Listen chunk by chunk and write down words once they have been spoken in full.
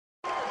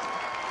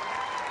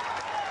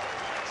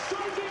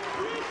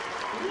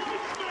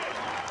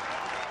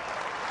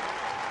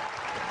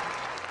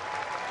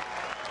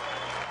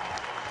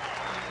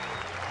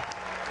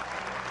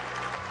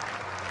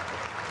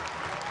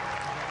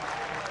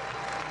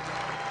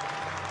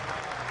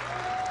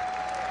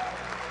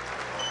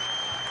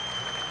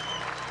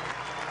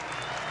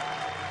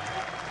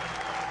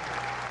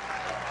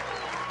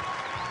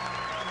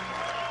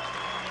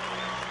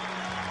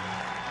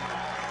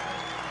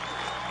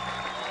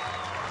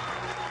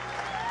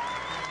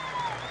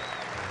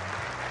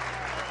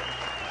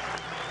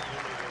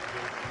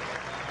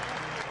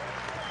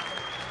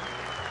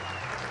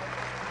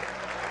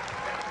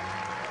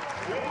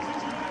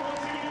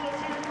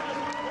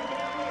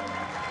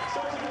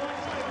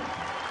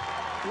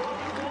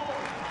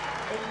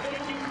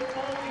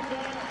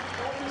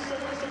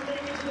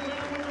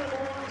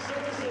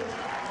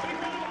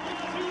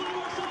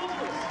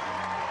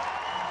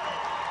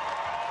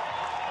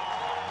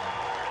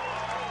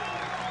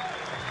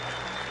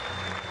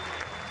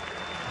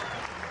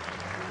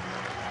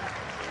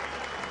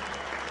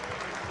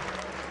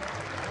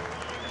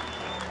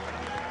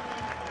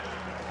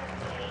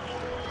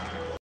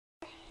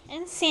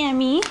And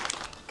Sammy,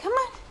 come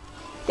on.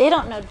 They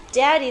don't know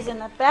Daddy's in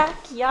the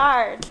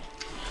backyard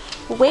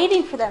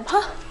waiting for them,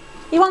 huh?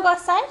 You want to go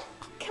outside?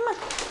 Come on.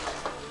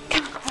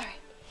 Come on. All right.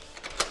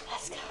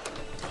 Let's go.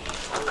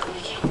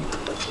 Okay.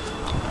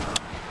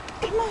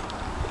 Come on.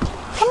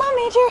 Come on,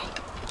 Major.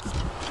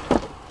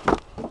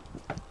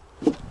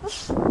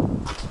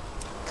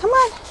 Come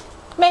on.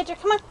 Major,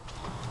 come on.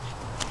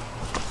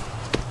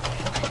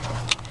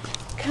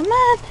 Come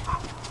on.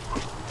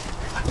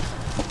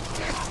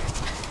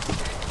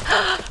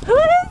 Who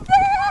is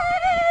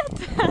that?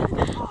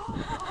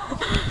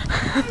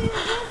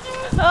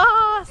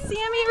 Oh,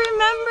 Sammy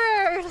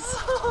remembers.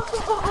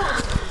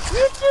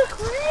 You're too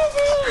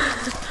crazy.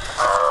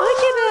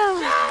 Look at him.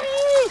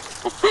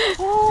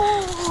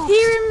 He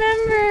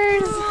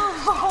remembers.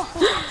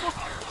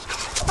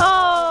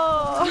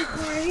 Oh. You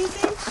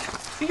crazy?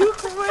 You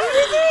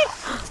crazy?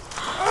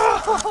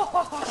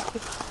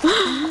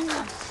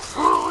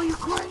 Oh, you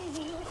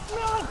crazy. You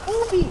smell like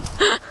boobies.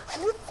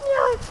 You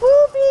smell like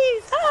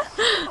boobies.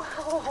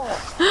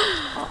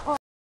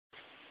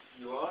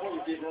 You are? You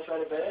getting us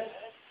out of bed?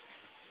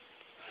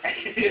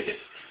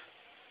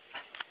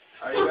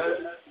 Are you out of,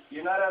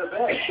 you're not out of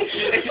bed.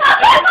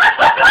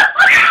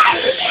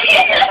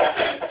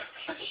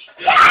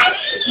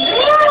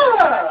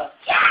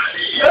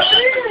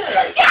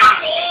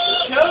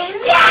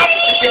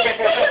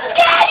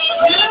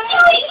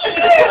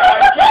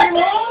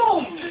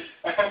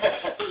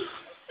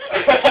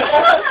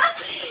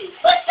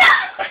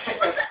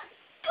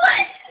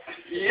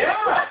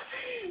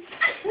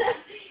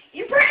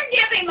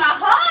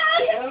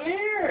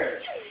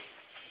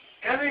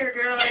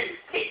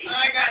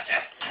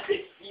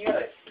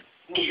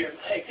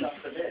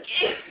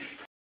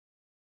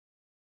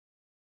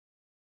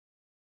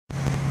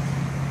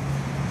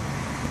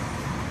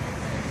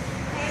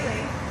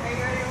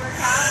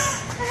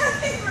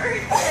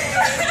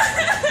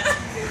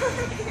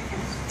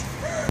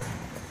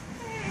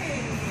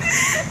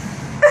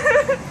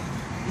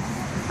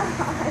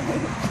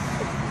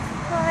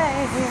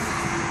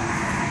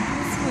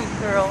 Sweet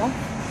girl.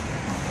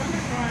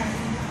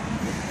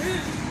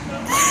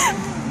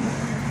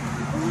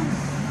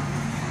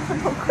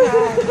 Don't cry.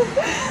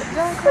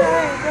 Don't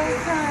cry. Don't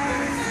cry.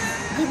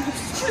 You look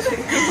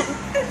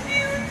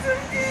so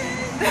good.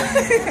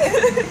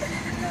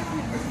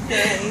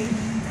 Okay.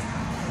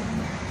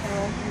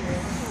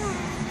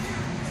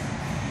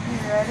 You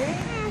ready?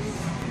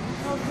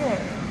 Okay.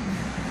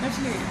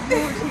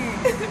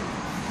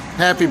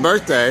 Happy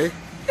birthday.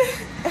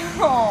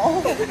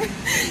 Oh.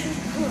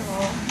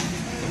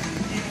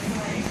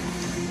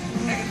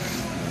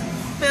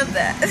 Feel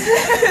that.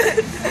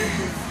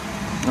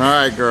 All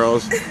right,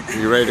 girls.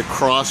 You ready to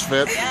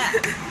CrossFit? Yeah.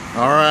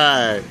 All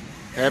right.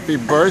 Happy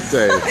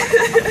birthday.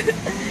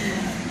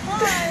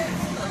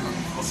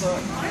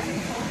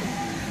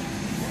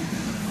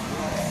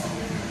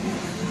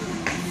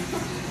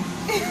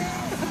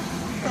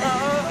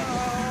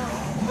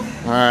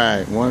 All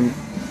right. One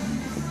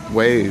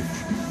wave.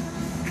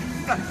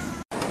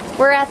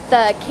 We're at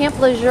the Camp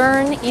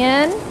Lejeune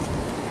Inn.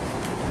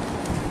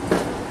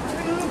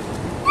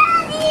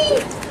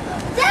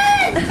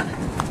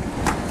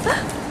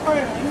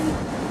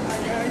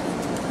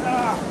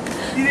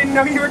 You didn't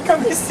know you were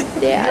coming to see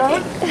me?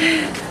 Daddy.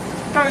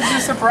 That was a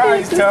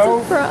surprise,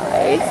 Toe.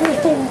 Surprise.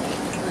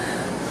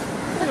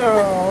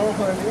 Oh,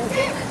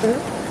 honey.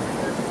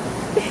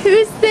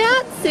 Who's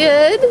that,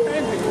 Sid?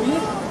 Hey,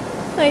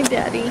 Hi, baby.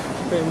 Daddy.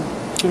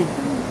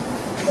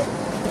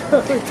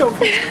 Don't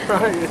be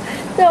crying.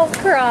 Don't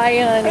cry,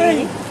 honey.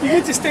 Hey, you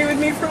get to stay with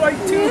me for like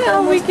 2 Yeah, we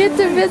almost get 2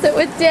 to weeks. visit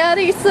with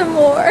Daddy some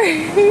more.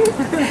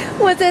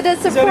 Was it a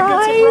Is that a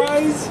good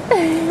surprise? surprise?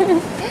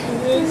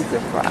 It is.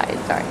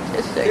 Surprise, aren't you,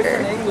 Different sugar?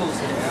 angles,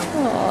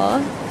 yeah. Aw.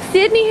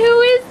 Sydney,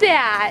 who is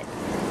that?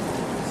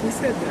 She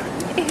said that.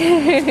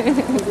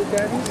 Was it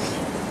Daddy?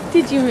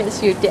 Did you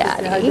miss your Hi,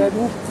 daddy?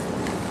 Daddy.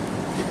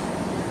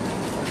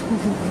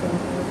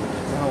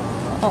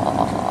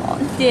 Aw,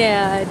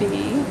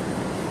 Daddy.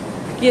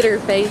 Get her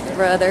face,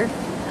 brother.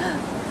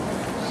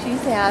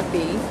 She's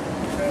happy.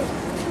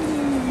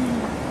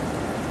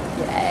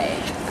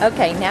 Yay.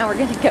 Okay, now we're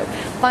going to go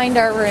find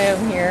our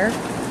room here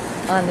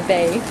on the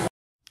bay.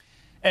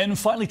 And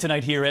finally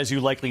tonight here, as you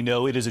likely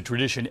know, it is a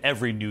tradition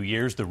every New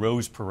Year's, the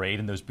Rose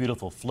Parade and those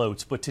beautiful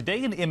floats. But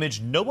today an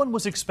image no one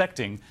was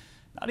expecting,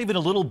 not even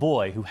a little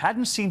boy who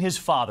hadn't seen his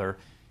father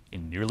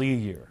in nearly a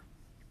year.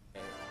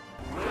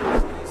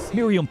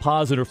 Miriam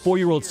Paz and her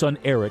 4-year-old son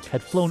Eric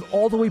had flown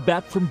all the way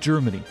back from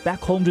Germany, back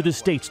home to the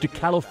States, to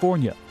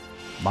California.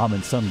 Mom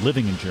and son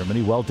living in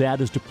Germany while Dad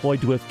is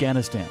deployed to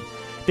Afghanistan.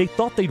 They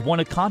thought they'd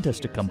won a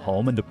contest to come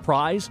home, and the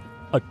prize,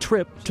 a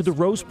trip to the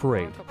Rose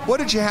Parade. What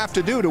did you have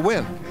to do to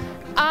win?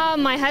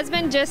 My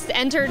husband just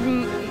entered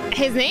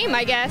his name,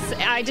 I guess.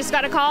 I just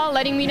got a call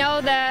letting me know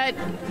that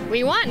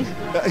we won.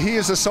 He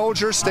is a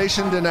soldier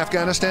stationed in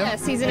Afghanistan?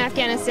 Yes, he's in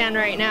Afghanistan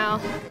right now.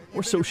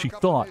 Or so she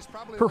thought.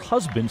 Her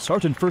husband,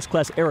 Sergeant First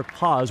Class Eric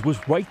Paz, was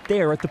right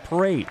there at the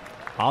parade,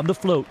 on the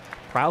float,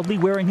 proudly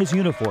wearing his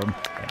uniform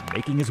and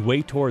making his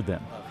way toward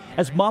them.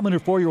 As Mom and her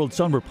 4-year-old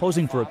son were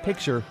posing for a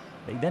picture,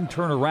 they then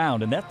turn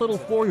around, and that little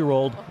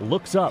 4-year-old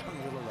looks up,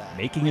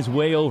 making his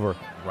way over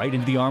right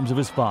into the arms of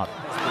his father.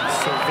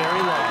 So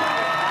very long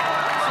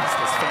since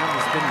this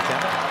family's been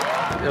together.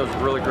 It was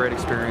a really great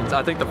experience.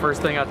 I think the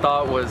first thing I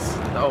thought was,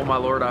 oh my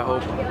Lord, I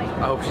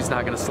hope she's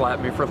not going to slap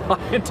me for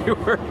lying to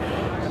her.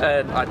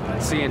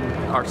 And seeing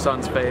our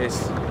son's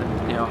face,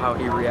 and, you know, how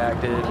he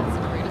reacted,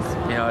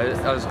 you know,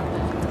 I was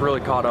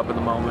really caught up in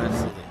the moment.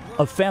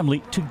 A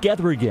family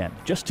together again,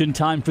 just in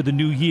time for the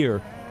new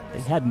year.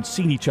 They hadn't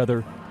seen each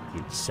other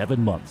in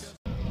 7 months.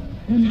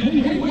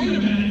 Hey, wait a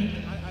minute.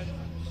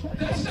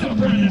 That's not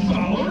Brandon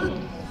Fowler.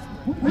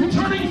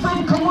 Returning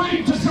from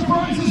Kuwait to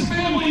surprise his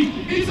family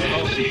is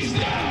Anthony's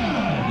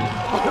dad.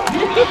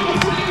 United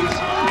States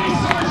Army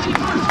Sergeant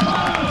First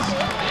Class.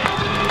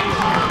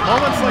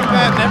 Moments like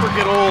that never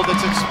get old.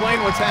 Let's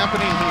explain what's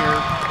happening here.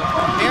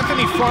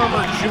 Anthony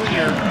Farmer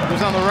Jr.,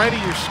 who's on the right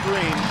of your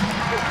screen,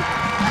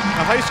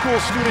 a high school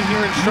student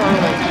here in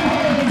Charlotte,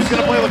 who's going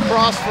to play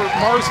lacrosse for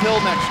Mars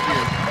Hill next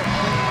year.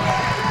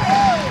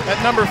 At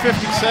number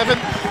 57,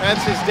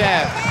 that's his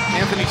dad,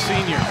 Anthony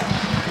Sr.,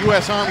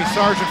 U.S. Army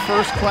Sergeant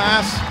First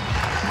Class,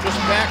 just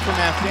back from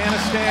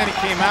Afghanistan. He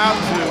came out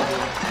to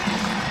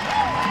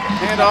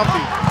hand off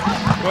the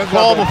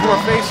ball before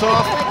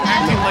face-off,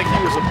 acting like he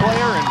was a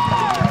player, and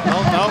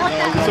no,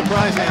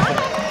 surprise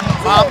Anthony.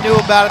 Mom knew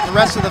about it, the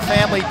rest of the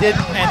family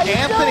didn't, and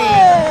Anthony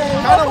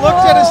kind of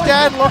looked at his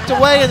dad, looked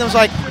away, and was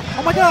like,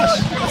 oh my gosh,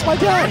 that's my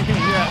dad.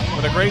 Yeah,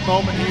 but a great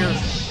moment here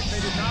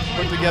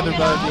put together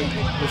by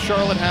the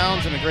Charlotte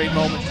Hounds, and a great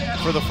moment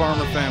for the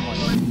Farmer family.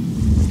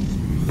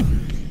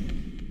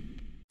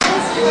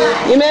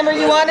 You remember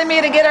you wanted me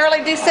to get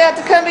Early Doucette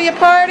to come to your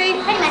party?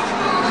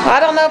 I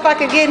don't know if I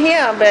could get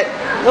him, but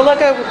we'll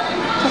look over.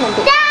 Come on,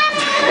 Did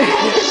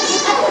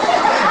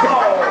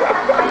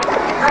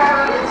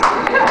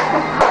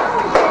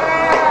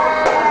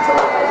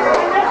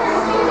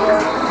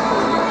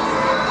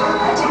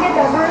you get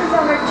the bruise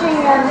on her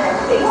chin?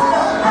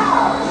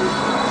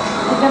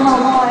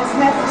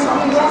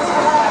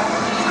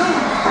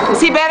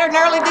 Is he better than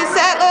Early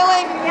Doucette,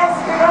 Lily?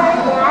 Yesterday.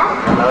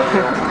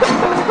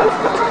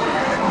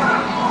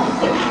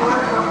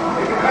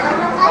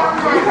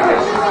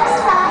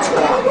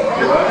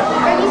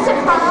 Are you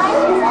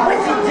surprised?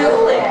 What's he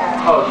doing?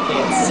 Oh, you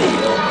can't see it.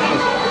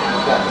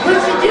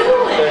 What's he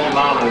doing? Tell your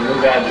mom to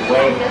move out of the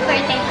way.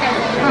 Birthday present.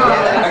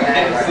 I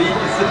can't see you.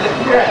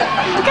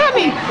 Look at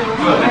me.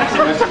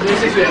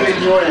 This is a big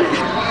morning.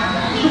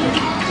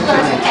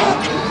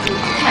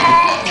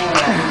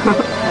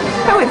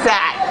 Who is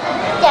that?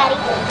 Daddy.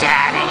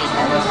 Daddy.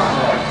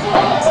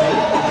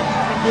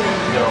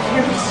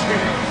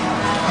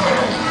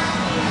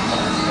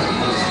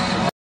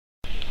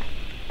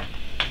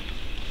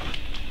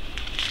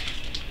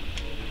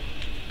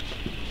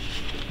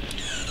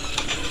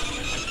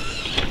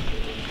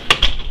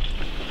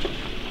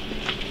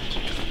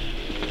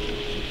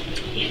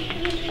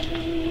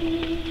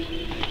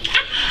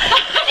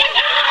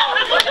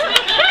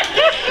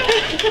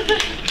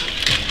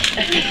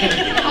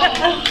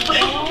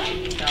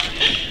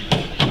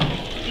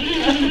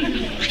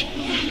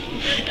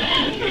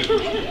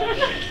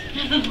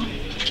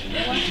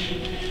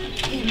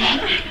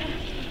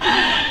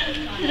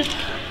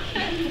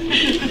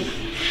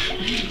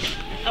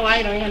 Oh,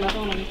 I don't have my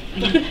phone on me.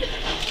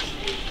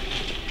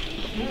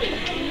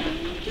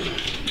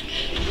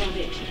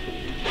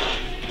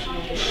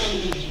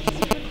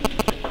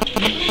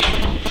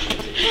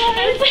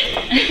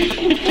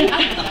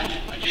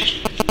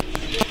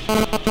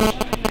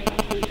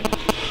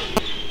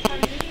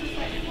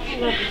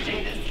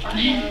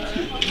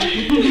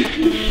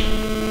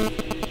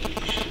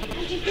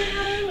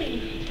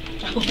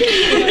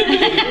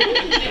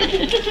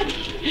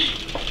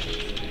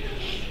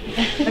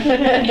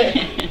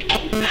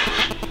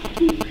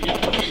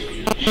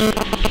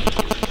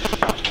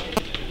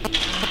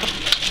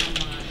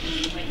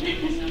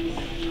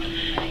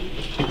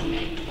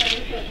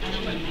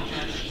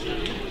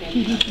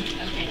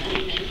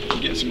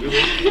 Get some good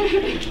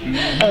ones.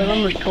 Oh,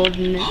 I'm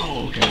recording it.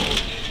 Oh, okay.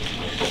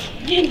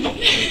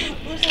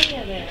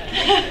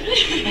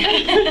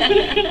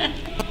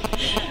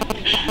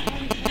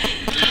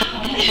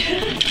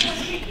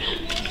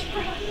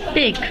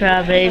 Big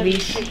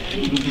crybabies.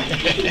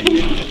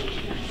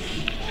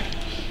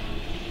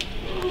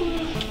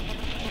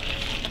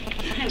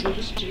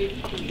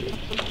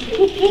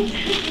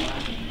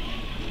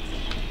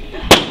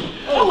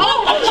 Well,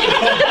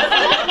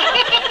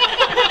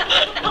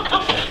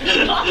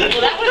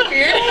 that was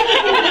weird.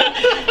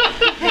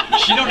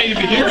 She don't need to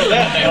be hearing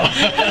that now.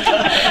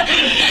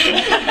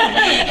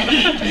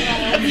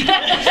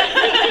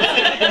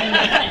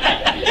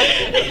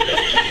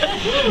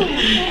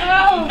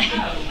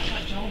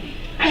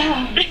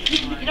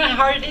 You know how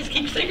hard it is to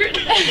keep a secret?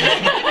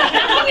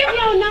 How long have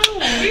y'all known?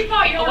 We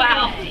thought you were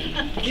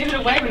give it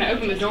away when I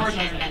opened the door. She's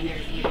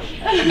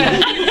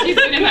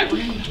been in that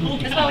room.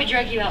 That's why we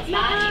drug you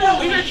outside. No,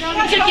 we were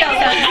trying to took you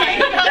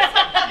outside.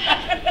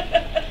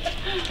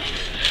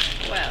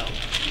 Well,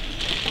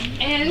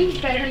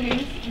 and better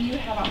news, you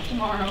have off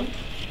tomorrow.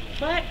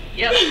 What?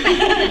 Yep.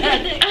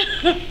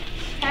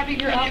 Happy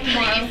you're off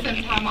tomorrow.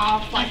 Some time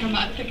off like a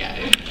month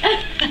ago.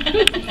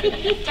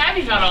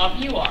 Tabby's not off,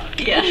 you are.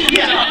 Yeah.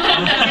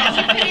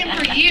 She put in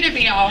for you to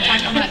be off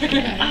like a month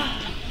ago.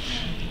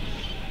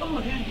 Oh,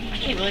 God. I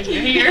can't believe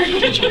you're here.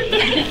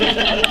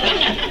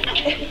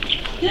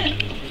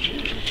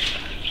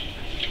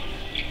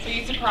 So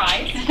you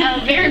surprised?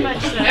 Very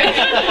much so.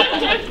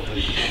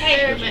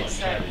 Very much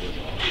so.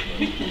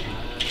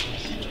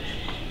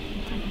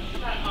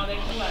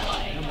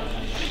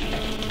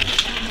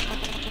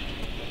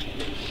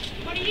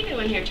 What are you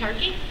doing here,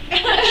 Turkey? I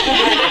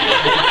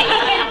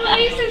can't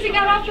believe since he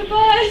got off the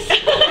bus.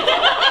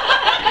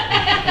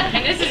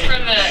 And this is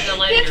from the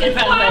ledger. This is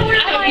why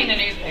we're in the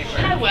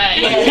newspaper. No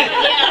way.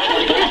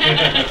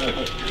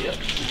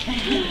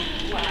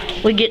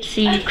 We get to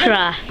see you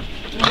cry.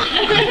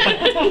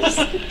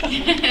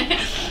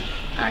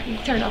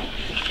 Alright, turn off.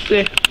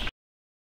 Good.